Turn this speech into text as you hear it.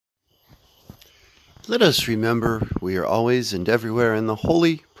Let us remember we are always and everywhere in the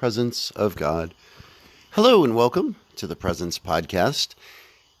holy presence of God. Hello and welcome to the Presence Podcast.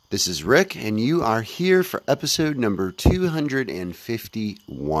 This is Rick, and you are here for episode number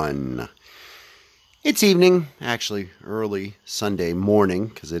 251. It's evening, actually early Sunday morning,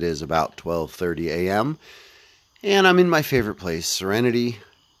 because it is about 12:30 a.m., and I'm in my favorite place, Serenity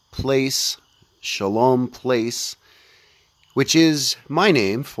Place, Shalom Place, which is my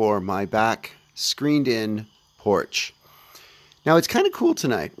name for my back screened-in porch. Now, it's kind of cool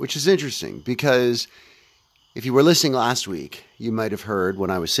tonight, which is interesting, because if you were listening last week, you might have heard when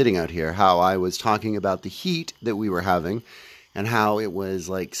I was sitting out here how I was talking about the heat that we were having and how it was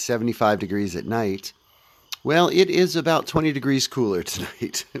like 75 degrees at night. Well, it is about 20 degrees cooler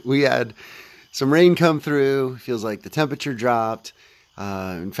tonight. We had some rain come through. It feels like the temperature dropped.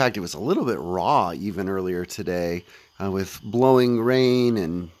 In fact, it was a little bit raw even earlier today with blowing rain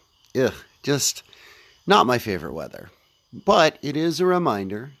and just not my favorite weather. But it is a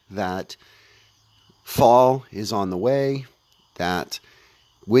reminder that fall is on the way, that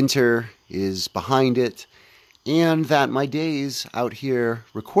winter is behind it, and that my days out here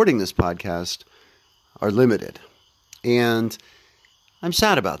recording this podcast are limited. And I'm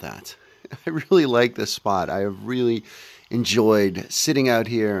sad about that. I really like this spot. I have really enjoyed sitting out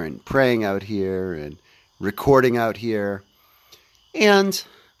here and praying out here and recording out here. And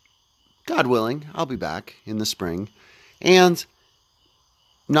God willing, I'll be back in the spring. And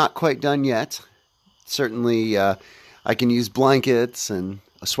not quite done yet. Certainly, I can use blankets and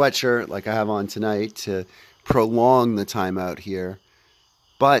a sweatshirt like I have on tonight to prolong the time out here.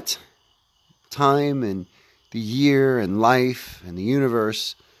 But time and the year and life and the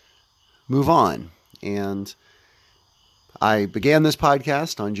universe move on. And I began this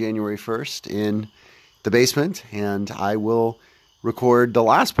podcast on January 1st in the basement, and I will record the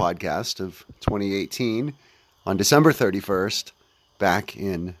last podcast of 2018 on December 31st back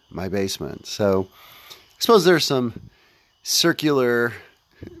in my basement. So I suppose there's some circular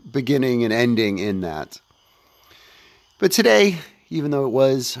beginning and ending in that. But today, even though it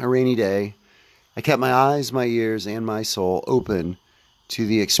was a rainy day, I kept my eyes, my ears, and my soul open to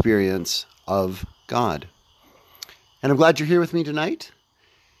the experience of God. And I'm glad you're here with me tonight.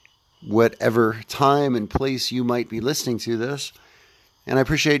 Whatever time and place you might be listening to this, and I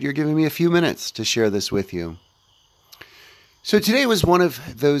appreciate you giving me a few minutes to share this with you. So today was one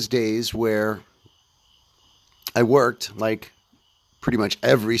of those days where I worked like pretty much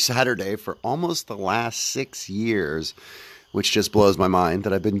every Saturday for almost the last 6 years, which just blows my mind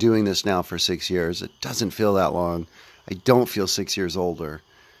that I've been doing this now for 6 years. It doesn't feel that long. I don't feel 6 years older.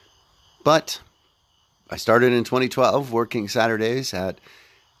 But I started in 2012 working Saturdays at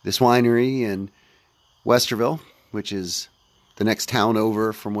this winery in Westerville, which is the next town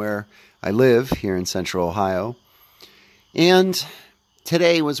over from where I live here in Central Ohio. And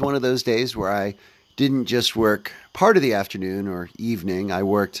today was one of those days where I didn't just work part of the afternoon or evening. I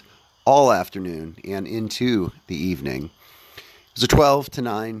worked all afternoon and into the evening. It was a 12 to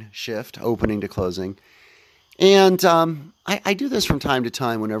 9 shift, opening to closing. And I do this from time to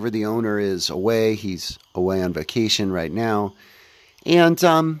time whenever the owner is away. He's away on vacation right now. And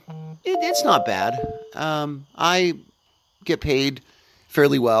it's not bad. I get paid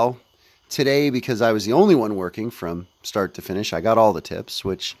fairly well today because I was the only one working from start to finish. I got all the tips,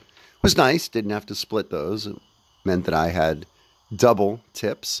 which was nice. Didn't have to split those. It meant that I had double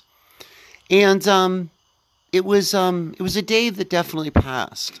tips. And it was a day that definitely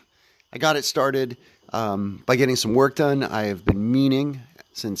passed. I got it started by getting some work done. I have been meaning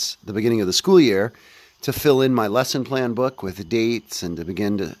since the beginning of the school year to fill in my lesson plan book with dates and to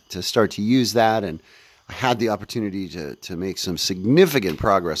begin to start to use that. And I had the opportunity to make some significant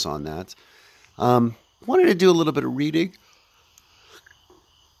progress on that. Wanted to do a little bit of reading.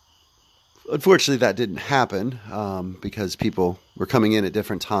 Unfortunately, that didn't happen because people were coming in at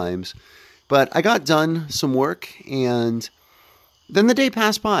different times. But I got done some work, and then the day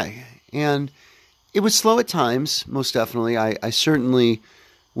passed by. And it was slow at times, most definitely. I certainly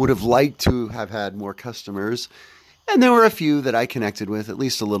would have liked to have had more customers. And there were a few that I connected with, at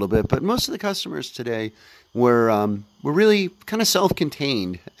least a little bit. But most of the customers today were really kind of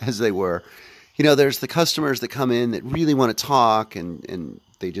self-contained, as they were. You know, there's the customers that come in that really want to talk and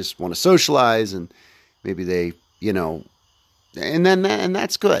they just want to socialize, and maybe they, and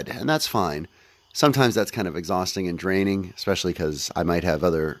that's good and that's fine. Sometimes that's kind of exhausting and draining, especially because I might have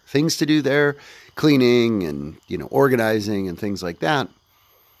other things to do there, cleaning and, organizing and things like that.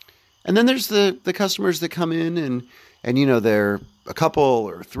 And then there's the customers that come in and they're a couple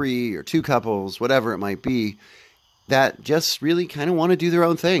or three or two couples, whatever it might be, that just really kind of want to do their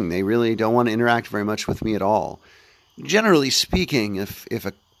own thing. They really don't want to interact very much with me at all. Generally speaking, if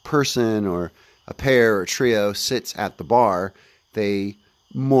a person or a pair or trio sits at the bar, they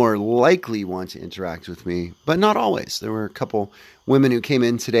more likely want to interact with me, but not always. There were a couple women who came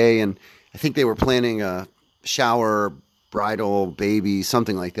in today, and I think they were planning a shower, bridal, baby,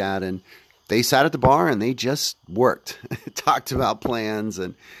 something like that, and they sat at the bar and they just worked, talked about plans,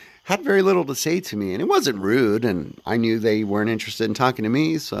 and had very little to say to me. And it wasn't rude, and I knew they weren't interested in talking to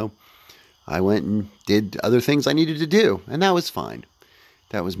me, so I went and did other things I needed to do, and that was fine.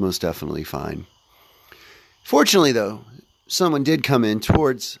 That was most definitely fine. Fortunately, though, someone did come in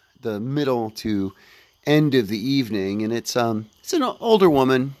towards the middle to end of the evening, and it's an older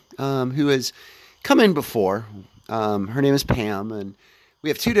woman who has come in before. Her name is Pam, and we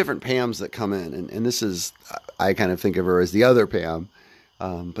have two different Pams that come in, and this is, I kind of think of her as the other Pam,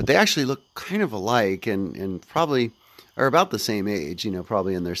 but they actually look kind of alike and probably are about the same age,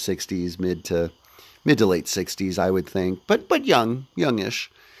 probably in their 60s, mid to late 60s, I would think, but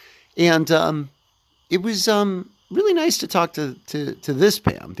youngish. And it was really nice to talk to this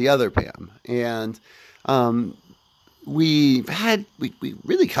Pam, the other Pam, and we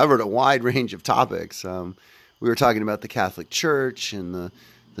really covered a wide range of topics. We were talking about the Catholic Church and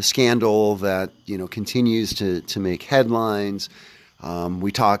the scandal that continues to make headlines.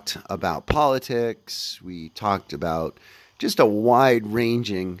 We talked about politics. We talked about just a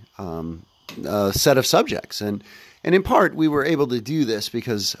wide-ranging set of subjects, and in part we were able to do this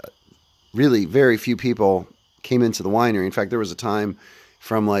because really very few people came into the winery. In fact, there was a time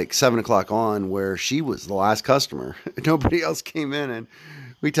from like 7 o'clock on where she was the last customer. Nobody else came in, and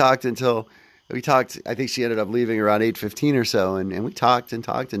we talked. I think she ended up leaving around 8:15 or so, and we talked and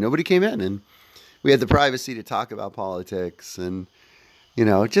nobody came in, and we had the privacy to talk about politics, and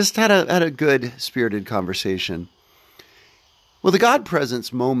just had a good spirited conversation. Well, the God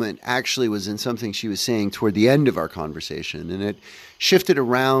presence moment actually was in something she was saying toward the end of our conversation, and it shifted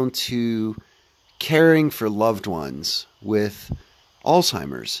around to caring for loved ones with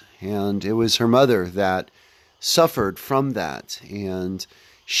Alzheimer's. And it was her mother that suffered from that. And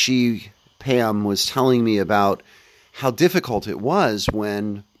Pam, was telling me about how difficult it was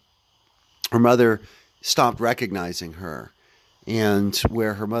when her mother stopped recognizing her, and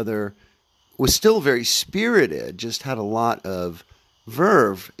where her mother was still very spirited, just had a lot of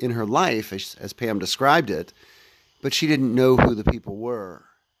verve in her life, as Pam described it, but she didn't know who the people were,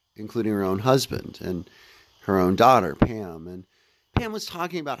 including her own husband and her own daughter, Pam. And Pam was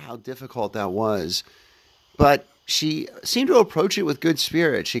talking about how difficult that was, but she seemed to approach it with good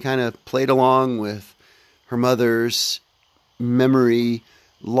spirit. She kind of played along with her mother's memory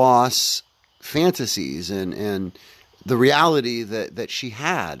loss fantasies and the reality that she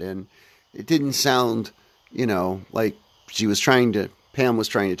had. And it didn't sound, like Pam was trying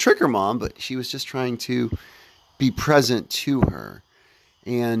to trick her mom, but she was just trying to be present to her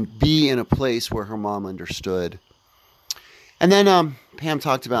and be in a place where her mom understood. And then Pam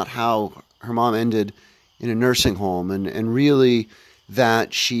talked about how her mom ended in a nursing home, and really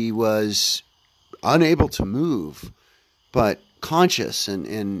that she was unable to move, but conscious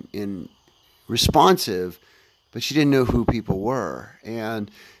and responsive, but she didn't know who people were.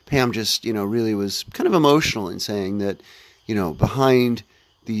 And Pam just, really was kind of emotional in saying that, behind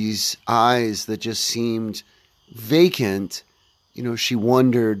these eyes that just seemed vacant, she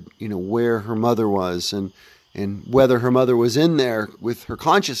wondered, where her mother was and whether her mother was in there with her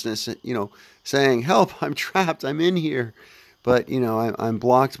consciousness, saying, "Help, I'm trapped, I'm in here." But, I'm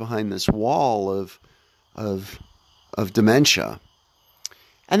blocked behind this wall of dementia.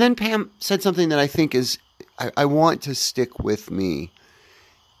 And then Pam said something that I think I want to stick with me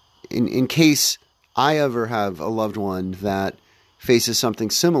in case I ever have a loved one that faces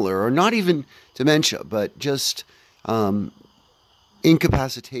something similar, or not even dementia, but just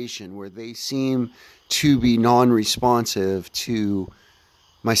incapacitation, where they seem to be non-responsive to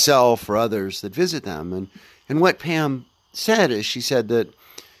myself or others that visit them. And what Pam said is, she said that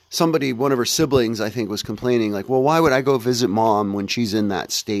one of her siblings, I think, was complaining, like, well, why would I go visit mom when she's in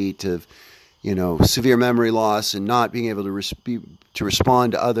that state of, severe memory loss and not being able to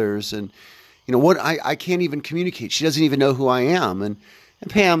respond to others, and I can't even communicate. She doesn't even know who I am. And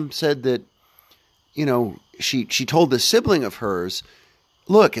Pam said that, she told this sibling of hers,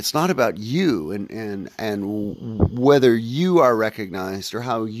 look, it's not about you and whether you are recognized or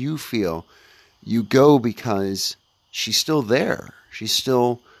how you feel. You go because she's still there. She's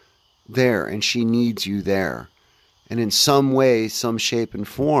still there, and she needs you there. And in some way, some shape and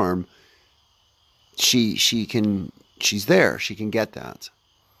form, she's there. She can get that.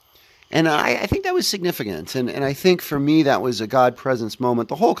 And I think that was significant. And I think for me, that was a God presence moment.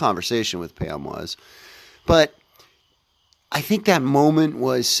 The whole conversation with Pam was. But I think that moment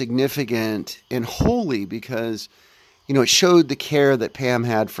was significant and holy because, it showed the care that Pam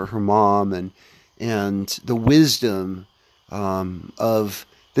had for her mom and the wisdom of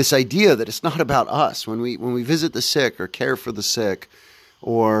this idea that it's not about us. When we visit the sick or care for the sick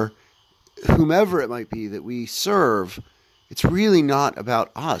or whomever it might be that we serve, it's really not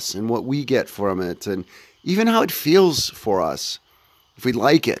about us and what we get from it and even how it feels for us if we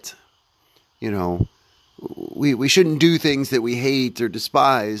like it. We shouldn't do things that we hate or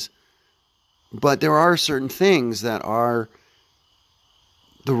despise, but there are certain things that are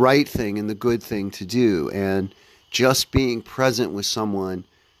the right thing and the good thing to do. And just being present with someone,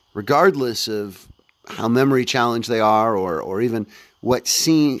 regardless of how memory challenged they are or even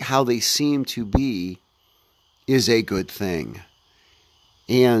how they seem to be, is a good thing.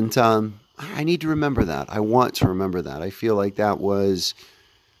 And I need to remember that. I want to remember that. I feel like that was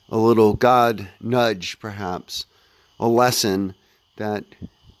a little God nudge, perhaps, a lesson that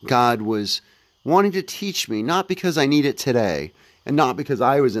God was wanting to teach me, not because I need it today, and not because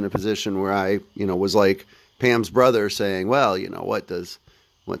I was in a position where I, was like Pam's brother saying, well, what does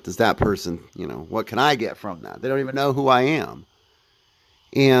that person, what can I get from that? They don't even know who I am.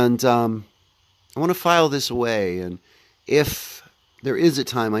 And I want to file this away. And if there is a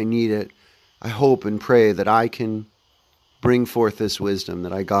time I need it, I hope and pray that I can bring forth this wisdom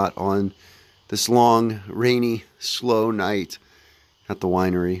that I got on this long, rainy, slow night at the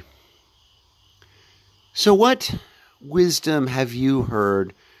winery. So what wisdom have you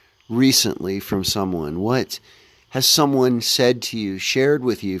heard recently from someone? What has someone said to you, shared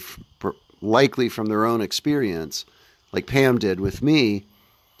with you, likely from their own experience, like Pam did with me,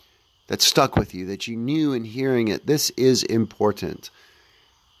 that stuck with you, that you knew in hearing it, this is important,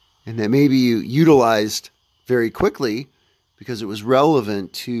 and that maybe you utilized very quickly because it was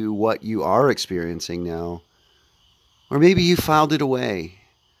relevant to what you are experiencing now, or maybe you filed it away,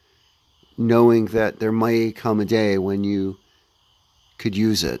 knowing that there may come a day when you could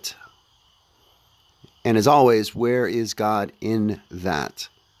use it. And as always, where is God in that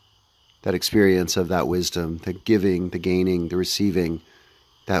experience of that wisdom, the giving, the gaining, the receiving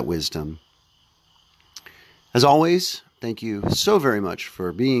that wisdom? As always, thank you so very much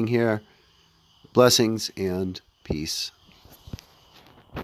for being here. Blessings and peace.